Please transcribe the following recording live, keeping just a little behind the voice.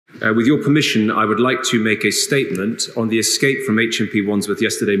With your permission, I would like to make a statement on the escape from HMP Wandsworth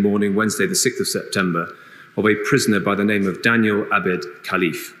yesterday morning, Wednesday, the 6th of September, of a prisoner by the name of Daniel Abed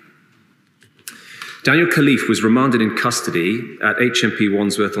Khalife. Daniel Khalife was remanded in custody at HMP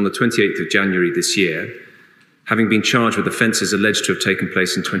Wandsworth on the 28th of January this year, having been charged with offences alleged to have taken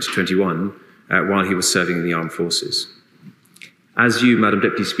place in 2021 while he was serving in the armed forces. As you, Madam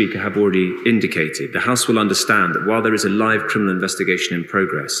Deputy Speaker, have already indicated, the House will understand that while there is a live criminal investigation in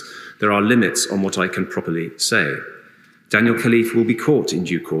progress, there are limits on what I can properly say. Daniel Khalife will be caught in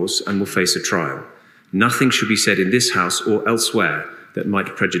due course and will face a trial. Nothing should be said in this House or elsewhere that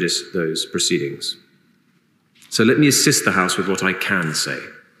might prejudice those proceedings. So let me assist the House with what I can say.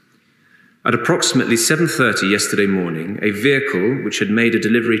 At approximately 7:30 yesterday morning, a vehicle which had made a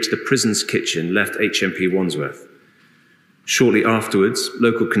delivery to the prison's kitchen left HMP Wandsworth. Shortly afterwards,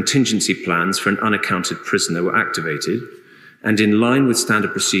 local contingency plans for an unaccounted prisoner were activated, and in line with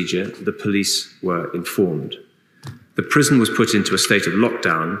standard procedure, the police were informed. The prison was put into a state of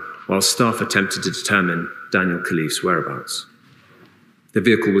lockdown while staff attempted to determine Daniel Khalife's whereabouts. The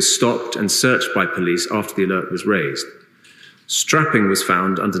vehicle was stopped and searched by police after the alert was raised. Strapping was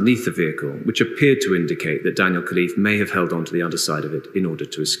found underneath the vehicle, which appeared to indicate that Daniel Khalife may have held onto the underside of it in order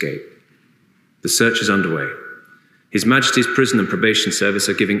to escape. The search is underway. His Majesty's Prison and Probation Service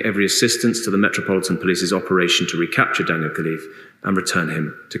are giving every assistance to the Metropolitan Police's operation to recapture Daniel Khalife and return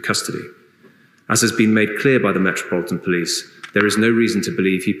him to custody. As has been made clear by the Metropolitan Police, there is no reason to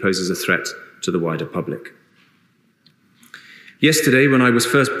believe he poses a threat to the wider public. Yesterday, when I was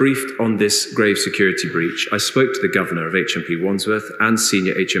first briefed on this grave security breach, I spoke to the Governor of HMP Wandsworth and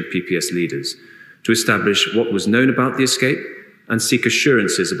senior HMPPS leaders to establish what was known about the escape and seek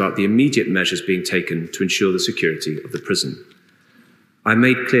assurances about the immediate measures being taken to ensure the security of the prison. I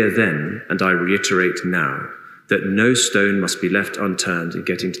made clear then, and I reiterate now, that no stone must be left unturned in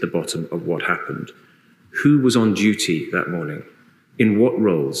getting to the bottom of what happened. Who was on duty that morning? In what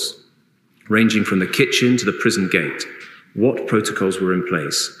roles? Ranging from the kitchen to the prison gate. What protocols were in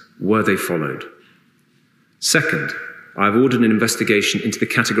place? Were they followed? Second, I have ordered an investigation into the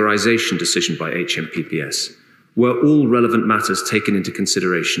categorization decision by HMPPS. Were all relevant matters taken into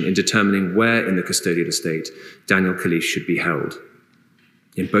consideration in determining where in the custodial estate Daniel Khalife should be held?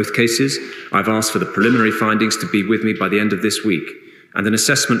 In both cases, I've asked for the preliminary findings to be with me by the end of this week, and an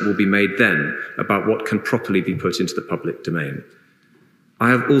assessment will be made then about what can properly be put into the public domain. I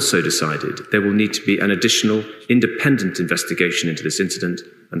have also decided there will need to be an additional independent investigation into this incident,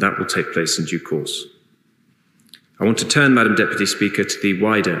 and that will take place in due course. I want to turn, Madam Deputy Speaker, to the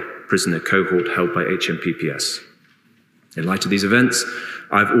wider prisoner cohort held by HMPPS. In light of these events,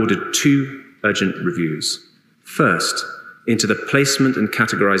 I've ordered two urgent reviews. First, into the placement and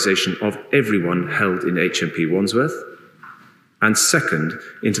categorization of everyone held in HMP Wandsworth, and second,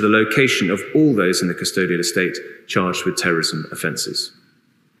 into the location of all those in the custodial estate charged with terrorism offences.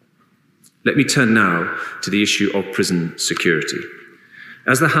 Let me turn now to the issue of prison security.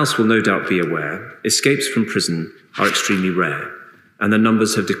 As the House will no doubt be aware, escapes from prison are extremely rare, and the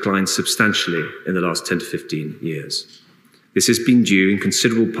numbers have declined substantially in the last 10 to 15 years. This has been due in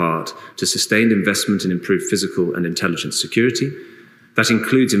considerable part to sustained investment in improved physical and intelligence security. That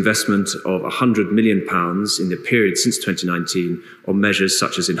includes investment of £100 million in the period since 2019 on measures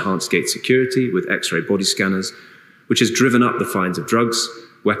such as enhanced gate security with X-ray body scanners, which has driven up the fines of drugs,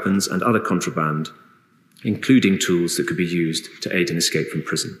 weapons and other contraband, including tools that could be used to aid in escape from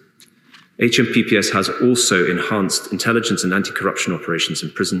prison. HMPPS has also enhanced intelligence and anti-corruption operations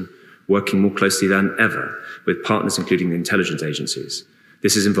in prison, working more closely than ever with partners including the intelligence agencies.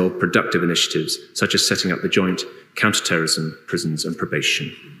 This has involved productive initiatives such as setting up the joint Counter-Terrorism, Prisons and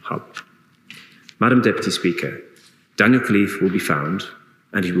Probation Hub. Madam Deputy Speaker, Daniel Khalife will be found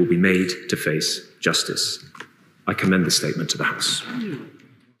and he will be made to face justice. I commend this statement to the House.